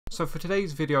So for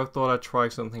today's video I thought I'd try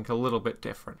something a little bit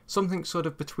different. Something sort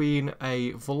of between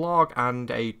a vlog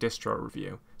and a distro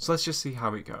review. So let's just see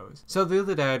how it goes. So the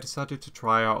other day I decided to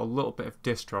try out a little bit of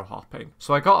distro hopping.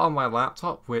 So I got on my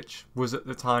laptop, which was at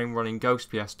the time running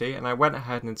GhostBSD, and I went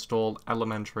ahead and installed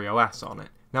Elementary OS on it.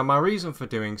 Now my reason for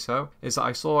doing so is that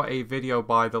I saw a video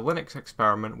by the Linux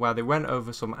Experiment where they went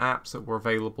over some apps that were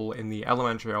available in the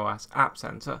Elementary OS App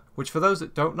Center, which for those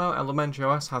that don't know, Elementary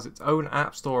OS has its own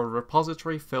app store and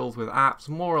repository filled with apps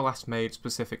more or less made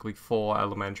specifically for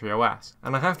Elementary OS.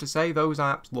 And I have to say those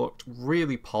apps looked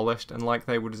really polished and like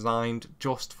they were designed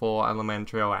just for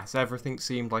Elementary OS. Everything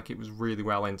seemed like it was really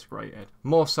well integrated,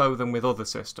 more so than with other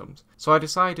systems. So I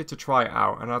decided to try it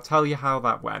out and I'll tell you how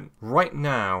that went right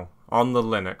now on the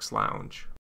Linux Lounge.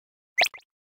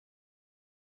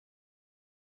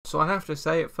 So I have to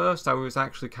say at first I was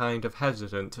actually kind of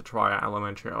hesitant to try out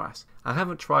Elementary OS. I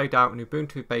haven't tried out an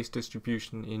Ubuntu based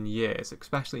distribution in years,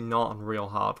 especially not on real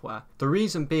hardware. The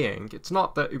reason being, it's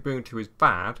not that Ubuntu is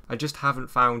bad, I just haven't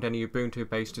found any Ubuntu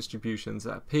based distributions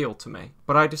that appeal to me.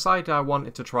 But I decided I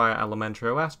wanted to try out Elementary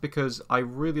OS because I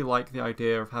really like the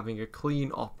idea of having a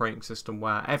clean operating system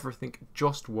where everything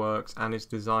just works and is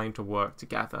designed to work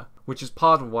together, which is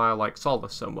part of why I like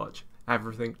Solus so much.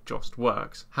 Everything just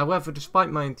works. However,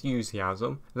 despite my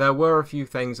enthusiasm, there were a few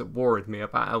things that worried me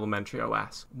about Elementary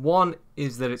OS. One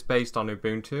is that it's based on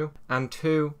Ubuntu, and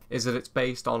two is that it's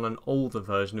based on an older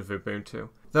version of Ubuntu.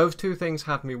 Those two things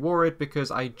had me worried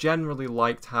because I generally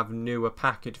like to have newer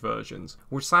package versions,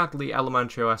 which sadly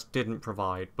Elementary OS didn't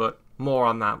provide, but more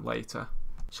on that later.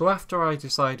 So after I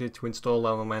decided to install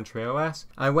Elementary OS,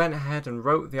 I went ahead and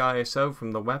wrote the ISO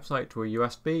from the website to a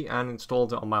USB and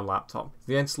installed it on my laptop.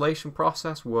 The installation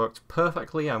process worked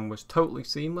perfectly and was totally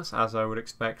seamless, as I would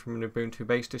expect from an Ubuntu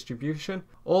based distribution.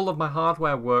 All of my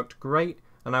hardware worked great,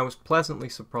 and I was pleasantly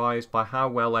surprised by how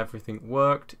well everything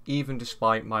worked, even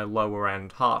despite my lower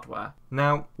end hardware.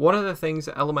 Now, one of the things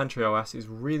that Elementary OS is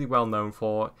really well known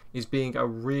for is being a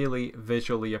really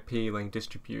visually appealing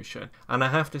distribution, and I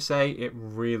have to say it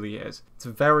really is. It's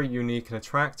very unique and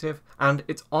attractive, and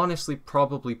it's honestly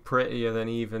probably prettier than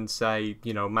even, say,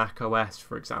 Mac OS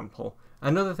for example.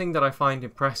 Another thing that I find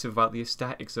impressive about the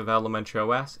aesthetics of Elementary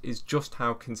OS is just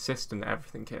how consistent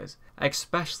everything is,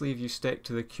 especially if you stick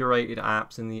to the curated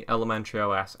apps in the Elementary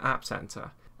OS App Center.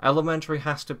 Elementary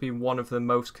has to be one of the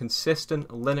most consistent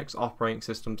Linux operating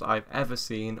systems I've ever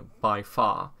seen by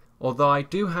far. Although I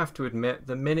do have to admit,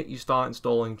 the minute you start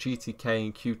installing GTK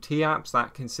and Qt apps,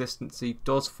 that consistency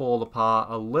does fall apart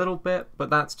a little bit,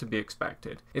 but that's to be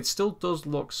expected. It still does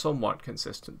look somewhat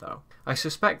consistent though. I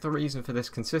suspect the reason for this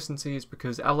consistency is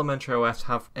because Elementary OS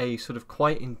have a sort of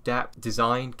quite in-depth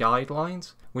design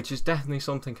guidelines, which is definitely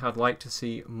something I'd like to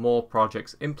see more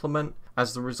projects implement,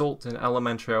 as the results in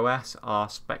Elementary OS are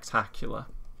spectacular.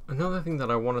 Another thing that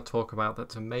I want to talk about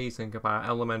that's amazing about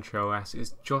Elementary OS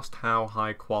is just how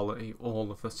high quality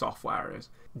all of the software is.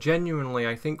 Genuinely,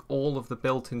 I think all of the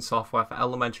built-in software for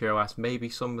Elementary OS may be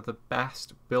some of the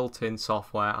best built-in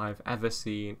software I've ever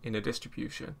seen in a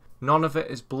distribution. None of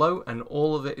it is bloat and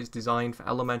all of it is designed for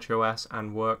Elementary OS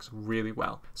and works really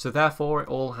well. So therefore it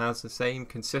all has the same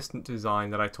consistent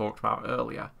design that I talked about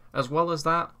earlier. As well as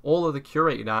that, all of the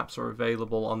curated apps are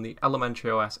available on the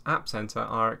Elementary OS App Center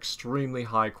are extremely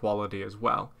high quality as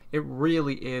well. It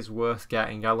really is worth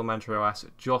getting Elementary OS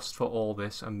just for all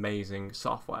this amazing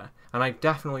software. And I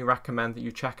definitely recommend that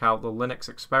you check out the Linux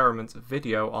Experiment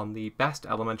video on the best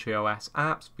Elementary OS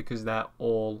apps because they're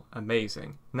all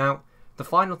amazing. Now, the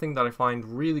final thing that I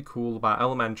find really cool about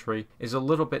Elementary is a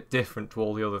little bit different to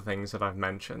all the other things that I've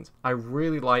mentioned. I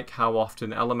really like how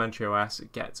often Elementary OS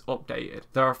gets updated.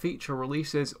 There are feature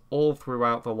releases all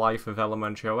throughout the life of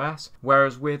Elementary OS,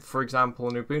 whereas with, for example,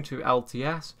 an Ubuntu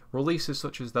LTS, releases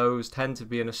such as those tend to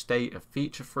be in a state of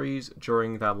feature freeze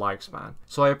during their lifespan.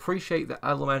 So I appreciate that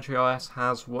Elementary OS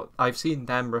has what I've seen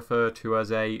them refer to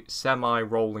as a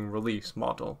semi-rolling release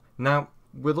model. Now,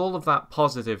 with all of that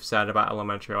positive said about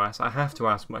Elementary OS, I have to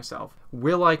ask myself,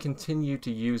 will I continue to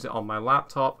use it on my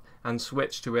laptop and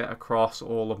switch to it across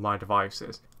all of my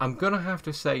devices? I'm gonna have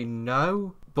to say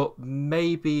no, but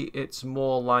maybe it's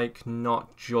more like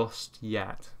not just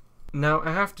yet. Now,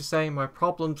 I have to say my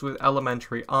problems with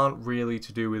Elementary aren't really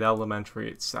to do with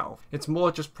Elementary itself. It's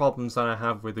more just problems that I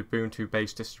have with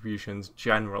Ubuntu-based distributions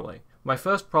generally. My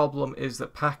first problem is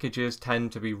that packages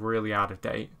tend to be really out of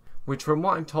date, which from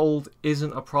what I'm told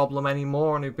isn't a problem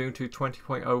anymore on Ubuntu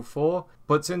 20.04,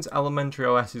 but since Elementary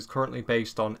OS is currently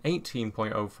based on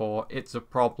 18.04, it's a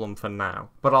problem for now.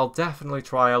 But I'll definitely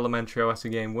try Elementary OS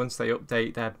again once they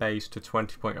update their base to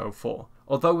 20.04.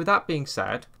 Although with that being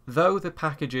said, though the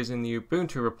packages in the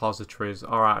Ubuntu repositories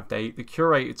are out of date, the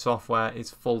curated software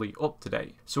is fully up to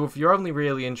date. So if you're only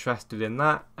really interested in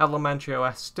that, Elementary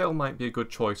OS still might be a good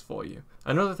choice for you.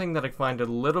 Another thing that I find a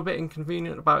little bit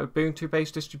inconvenient about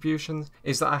Ubuntu-based distributions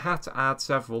is that I had to add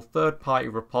several third-party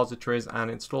repositories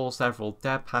and install several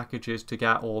deb packages to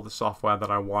get all the software that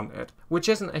I wanted, which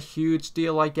isn't a huge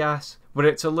deal, I guess, but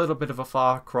it's a little bit of a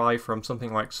far cry from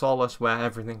something like Solus where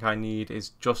everything I need is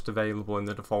just available in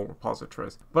the default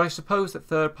repositories. But I suppose that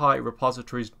third-party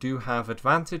repositories do have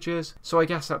advantages, so I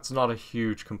guess that's not a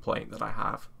huge complaint that I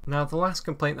have. Now, the last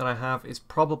complaint that I have is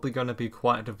probably going to be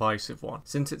quite a divisive one,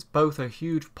 since it's both a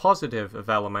huge positive of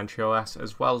Elementary OS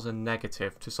as well as a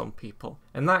negative to some people.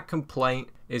 And that complaint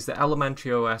is that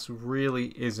Elementary OS really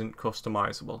isn't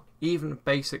customizable. Even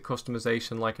basic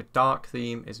customization like a dark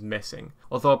theme is missing,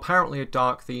 although apparently a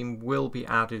dark theme will be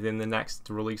added in the next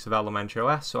release of Elementary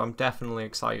OS, so I'm definitely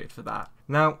excited for that.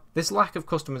 Now, this lack of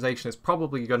customization is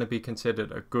probably going to be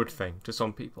considered a good thing to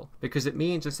some people, because it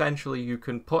means essentially you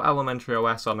can put Elementary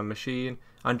OS on a machine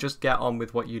and just get on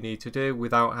with what you need to do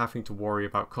without having to worry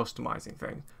about customizing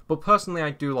things. But personally,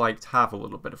 I do like to have a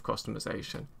little bit of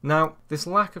customization. Now, this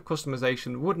lack of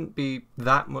customization wouldn't be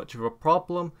that much of a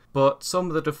problem, but some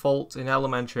of the defaults in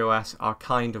Elementary OS are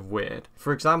kind of weird.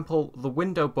 For example, the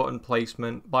window button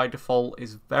placement by default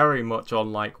is very much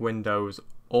unlike Windows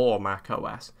or Mac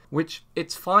OS, which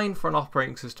it's fine for an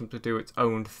operating system to do its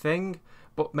own thing,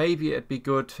 but maybe it'd be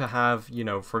good to have,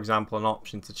 for example, an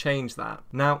option to change that.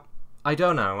 Now, I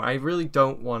don't know, I really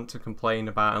don't want to complain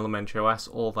about Elementary OS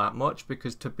all that much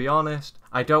because, to be honest,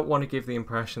 I don't want to give the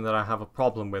impression that I have a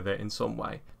problem with it in some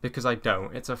way, because I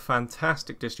don't. It's a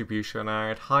fantastic distribution and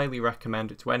I'd highly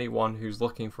recommend it to anyone who's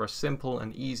looking for a simple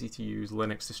and easy to use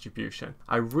Linux distribution.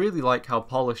 I really like how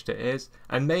polished it is,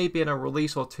 and maybe in a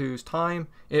release or two's time,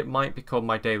 it might become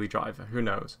my daily driver, who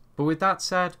knows. But with that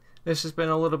said, this has been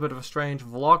a little bit of a strange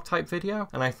vlog type video,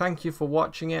 and I thank you for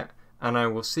watching it, and I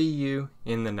will see you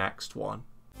in the next one.